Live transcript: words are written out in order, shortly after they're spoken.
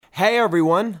Hey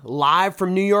everyone, live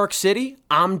from New York City,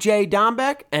 I'm Jay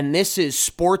Dombeck, and this is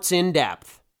Sports In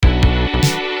Depth.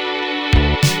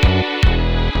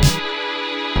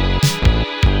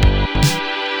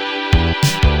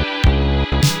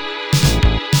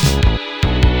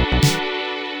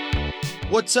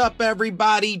 What's up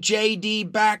everybody,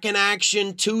 JD back in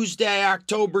action, Tuesday,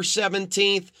 October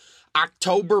 17th,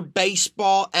 October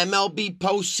baseball, MLB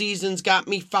postseason's got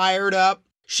me fired up.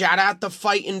 Shout out to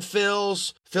Fightin'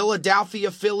 Phils.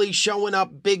 Philadelphia Phillies showing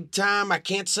up big time. I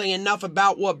can't say enough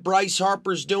about what Bryce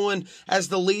Harper's doing as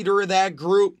the leader of that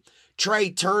group. Trey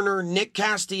Turner, Nick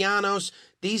Castellanos,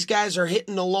 these guys are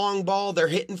hitting the long ball. They're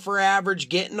hitting for average,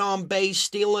 getting on base,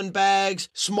 stealing bags,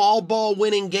 small ball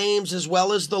winning games as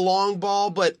well as the long ball.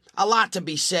 But a lot to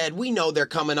be said. We know they're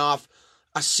coming off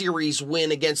a series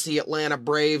win against the Atlanta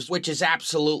Braves, which is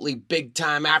absolutely big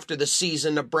time after the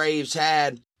season the Braves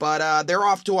had. But they're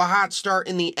off to a hot start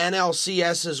in the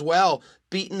NLCS as well,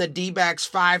 beating the D-backs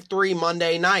 5-3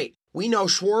 Monday night. We know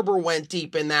Schwarber went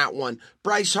deep in that one.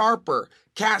 Bryce Harper,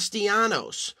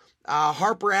 Castellanos.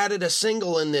 Harper added a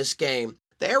single in this game.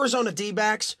 The Arizona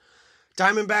D-backs,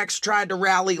 Diamondbacks tried to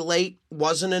rally late,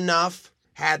 wasn't enough.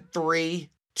 Had 3,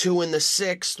 2 in the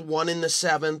 6th, 1 in the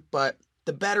 7th, but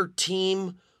the better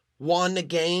team won the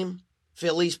game.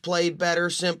 Phillies played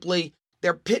better simply.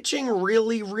 They're pitching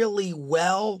really, really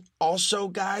well. Also,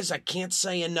 guys, I can't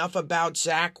say enough about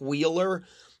Zach Wheeler.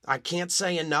 I can't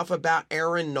say enough about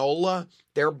Aaron Nola,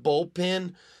 their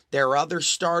bullpen. Their other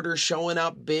starters showing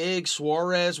up big.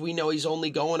 Suarez, we know he's only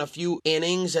going a few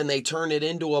innings and they turn it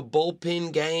into a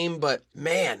bullpen game. But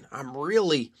man, I'm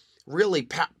really, really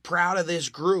proud of this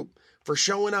group for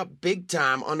showing up big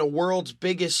time on the world's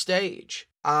biggest stage.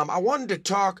 I wanted to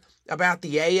talk about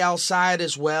the AL side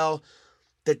as well.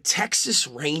 The Texas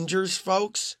Rangers,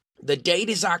 folks, the date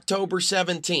is October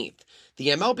 17th. The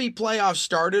MLB Playoffs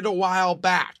started a while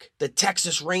back. The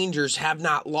Texas Rangers have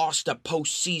not lost a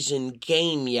postseason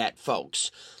game yet,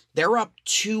 folks. They're up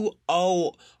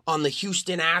 2-0 on the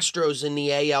Houston Astros in the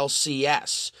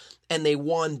ALCS, and they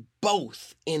won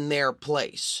both in their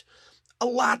place. A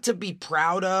lot to be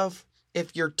proud of.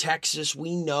 If you're Texas,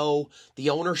 we know the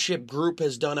ownership group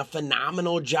has done a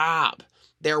phenomenal job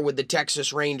there with the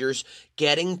Texas Rangers,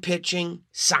 getting pitching,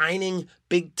 signing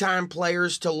big-time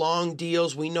players to long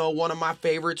deals. We know one of my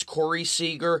favorites, Corey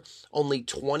Seager, only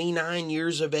 29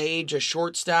 years of age, a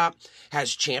shortstop,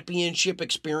 has championship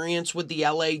experience with the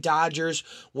LA Dodgers,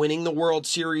 winning the World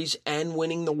Series and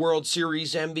winning the World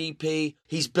Series MVP.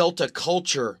 He's built a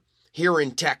culture here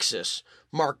in Texas.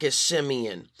 Marcus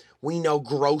Semien, we know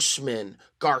Grossman,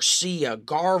 Garcia,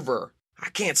 Garver. I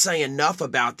can't say enough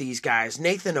about these guys.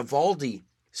 Nathan Eovaldi,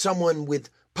 someone with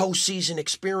postseason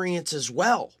experience as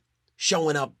well,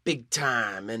 showing up big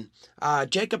time. And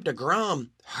Jacob deGrom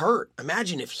hurt.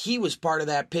 Imagine if he was part of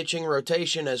that pitching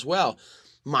rotation as well.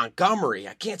 Montgomery,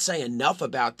 I can't say enough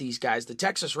about these guys. The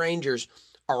Texas Rangers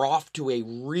are off to a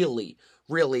really,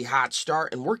 really hot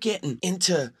start, and we're getting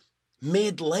into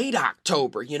mid-late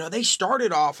October. You know, they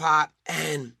started off hot,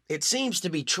 and it seems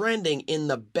to be trending in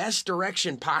the best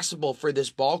direction possible for this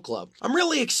ball club. I'm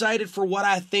really excited for what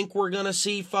I think we're going to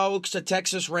see, folks. A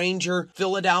Texas Ranger,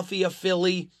 Philadelphia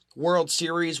Philly World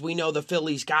Series. We know the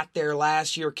Phillies got there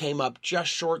last year, came up just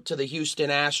short to the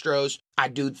Houston Astros. I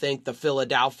do think the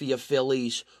Philadelphia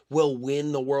Phillies will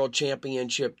win the World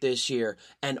Championship this year,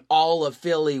 and all of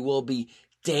Philly will be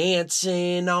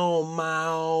dancing on my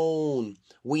own.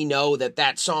 We know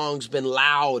that song's been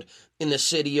loud in the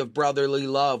city of brotherly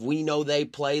love. We know they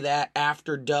play that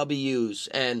after W's,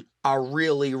 and a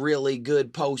really, really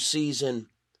good postseason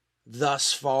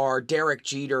thus far. Derek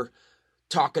Jeter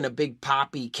talking to Big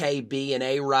Papi, KB, and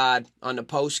A-Rod on the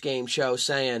postgame show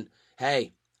saying,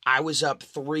 hey, I was up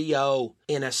 3-0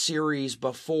 in a series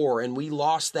before, and we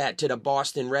lost that to the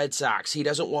Boston Red Sox. He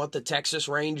doesn't want the Texas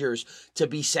Rangers to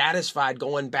be satisfied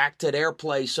going back to their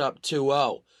place up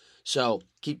 2-0. So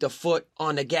keep the foot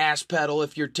on the gas pedal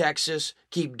if you're Texas.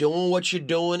 Keep doing what you're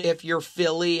doing if you're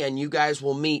Philly, and you guys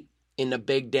will meet in the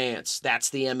big dance. That's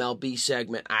the MLB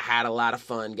segment. I had a lot of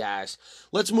fun, guys.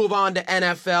 Let's move on to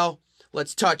NFL.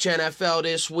 Let's touch NFL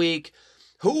this week.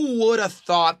 Who would have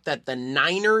thought that the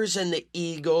Niners and the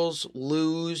Eagles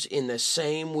lose in the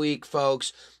same week,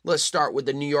 folks? Let's start with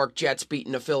the New York Jets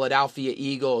beating the Philadelphia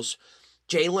Eagles.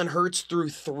 Jalen Hurts threw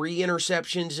 3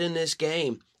 interceptions in this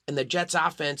game, and the Jets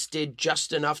offense did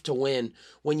just enough to win.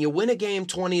 When you win a game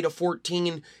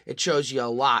 20-14, it shows you a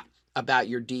lot about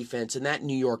your defense, and that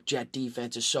New York Jet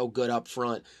defense is so good up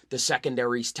front. The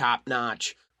secondary's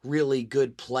top-notch. Really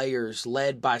good players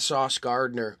led by Sauce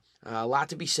Gardner. A lot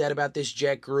to be said about this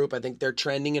Jet group. I think they're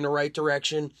trending in the right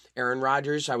direction. Aaron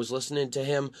Rodgers, I was listening to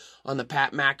him on the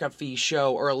Pat McAfee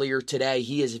show earlier today.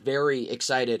 He is very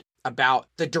excited about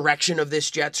the direction of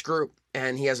this Jets group,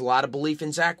 and he has a lot of belief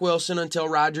in Zach Wilson until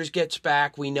Rodgers gets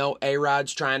back. We know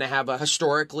A-Rod's trying to have a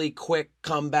historically quick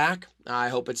comeback. I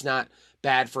hope it's not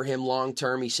bad for him long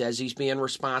term. He says he's being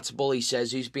responsible. He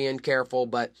says he's being careful,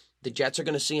 but the Jets are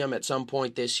going to see him at some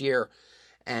point this year,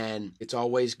 and it's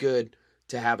always good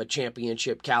to have a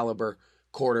championship caliber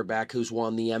quarterback who's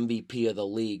won the MVP of the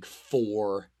league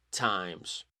 4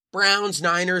 times. Browns,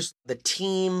 Niners, the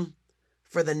team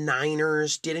for the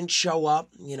Niners didn't show up.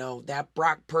 You know, that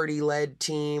Brock Purdy-led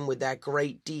team with that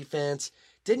great defense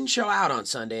didn't show out on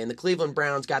Sunday, and the Cleveland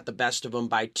Browns got the best of them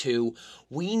by 2.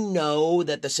 We know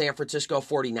that the San Francisco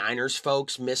 49ers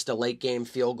folks missed a late-game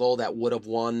field goal that would have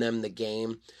won them the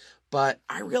game, but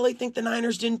I really think the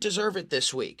Niners didn't deserve it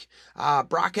this week.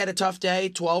 Brock had a tough day,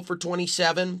 12 for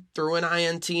 27, threw an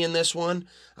INT in this one,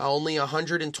 only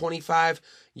 125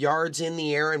 yards in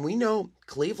the air, and we know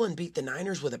Cleveland beat the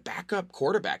Niners with a backup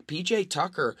quarterback. PJ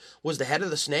Tucker was the head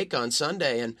of the snake on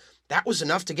Sunday, and that was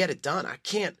enough to get it done. I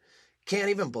can't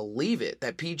even believe it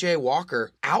that PJ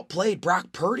Walker outplayed Brock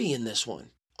Purdy in this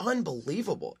one.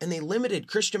 Unbelievable. And they limited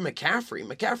Christian McCaffrey.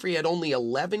 McCaffrey had only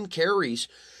 11 carries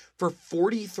for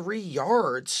 43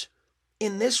 yards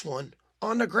in this one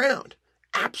on the ground.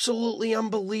 Absolutely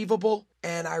unbelievable.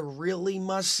 And I really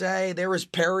must say, there is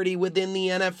parity within the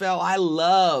NFL. I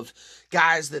love,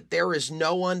 guys, that there is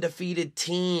no undefeated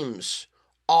teams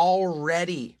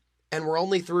already. And we're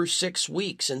only through 6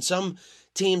 weeks. And some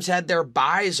teams had their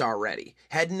byes already,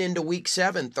 heading into week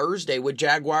 7, Thursday, with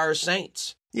Jaguars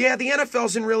Saints. Yeah, the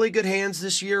NFL's in really good hands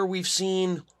this year. We've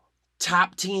seen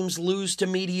top teams lose to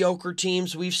mediocre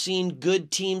teams. We've seen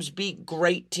good teams beat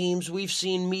great teams. We've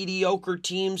seen mediocre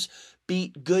teams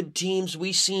beat good teams.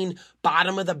 We've seen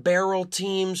bottom of the barrel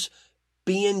teams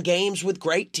be in games with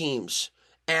great teams.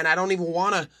 And I don't even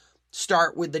want to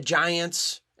start with the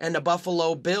Giants and the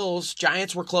Buffalo Bills.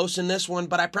 Giants were close in this one,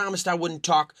 but I promised I wouldn't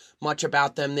talk much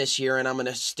about them this year, and I'm going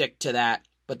to stick to that.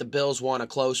 But the Bills won a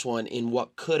close one in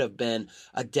what could have been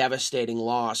a devastating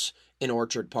loss in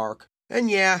Orchard Park. And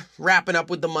yeah, wrapping up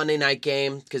with the Monday night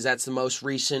game, because that's the most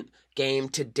recent game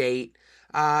to date.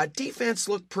 Defense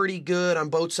looked pretty good on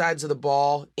both sides of the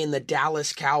ball in the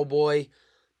Dallas Cowboy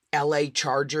LA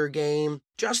Charger game.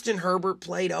 Justin Herbert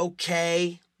played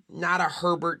okay. Not a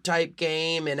Herbert-type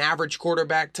game, an average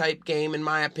quarterback-type game, in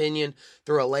my opinion,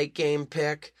 through a late-game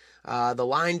pick. The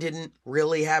line didn't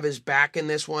really have his back in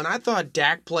this one. I thought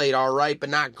Dak played all right, but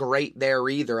not great there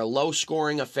either. A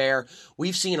low-scoring affair.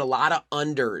 We've seen a lot of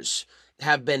unders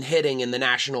have been hitting in the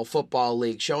National Football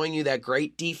League, showing you that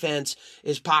great defense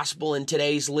is possible in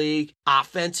today's league.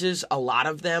 Offenses, a lot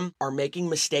of them are making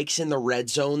mistakes in the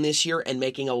red zone this year and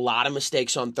making a lot of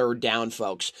mistakes on third down,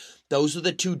 folks. Those are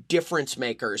the two difference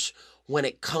makers when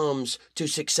it comes to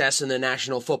success in the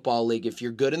National Football League. If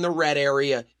you're good in the red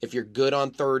area, if you're good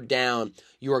on third down,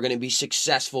 you are going to be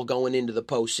successful going into the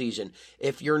postseason.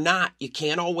 If you're not, you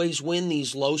can't always win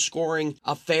these low-scoring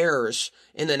affairs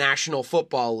in the National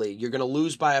Football League. You're going to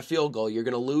lose by a field goal. You're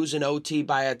going to lose in OT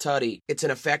by a tutty. It's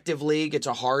an effective league. It's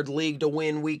a hard league to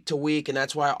win week to week, and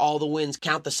that's why all the wins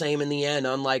count the same in the end,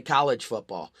 unlike college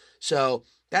football. So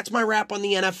that's my wrap on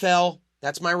the NFL.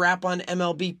 That's my wrap on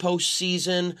MLB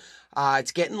postseason.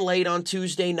 It's getting late on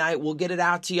Tuesday night. We'll get it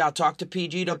out to you. I'll talk to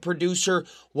PG, the producer,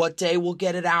 what day we'll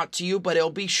get it out to you, but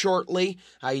it'll be shortly.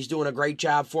 He's doing a great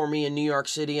job for me in New York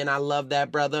City, and I love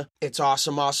that, brother. It's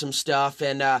awesome, awesome stuff.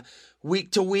 And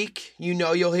week to week, you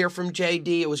know you'll hear from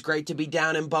JD. It was great to be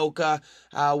down in Boca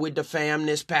with the fam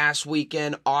this past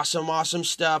weekend. Awesome, awesome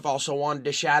stuff. Also wanted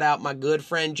to shout out my good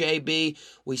friend JB.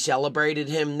 We celebrated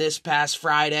him this past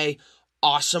Friday.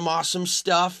 Awesome, awesome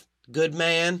stuff. Good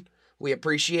man. We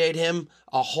appreciate him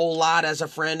a whole lot as a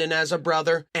friend and as a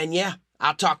brother. And yeah,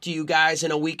 I'll talk to you guys in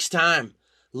a week's time.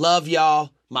 Love y'all.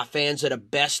 My fans are the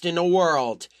best in the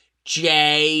world.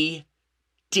 JD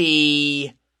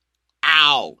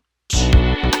out.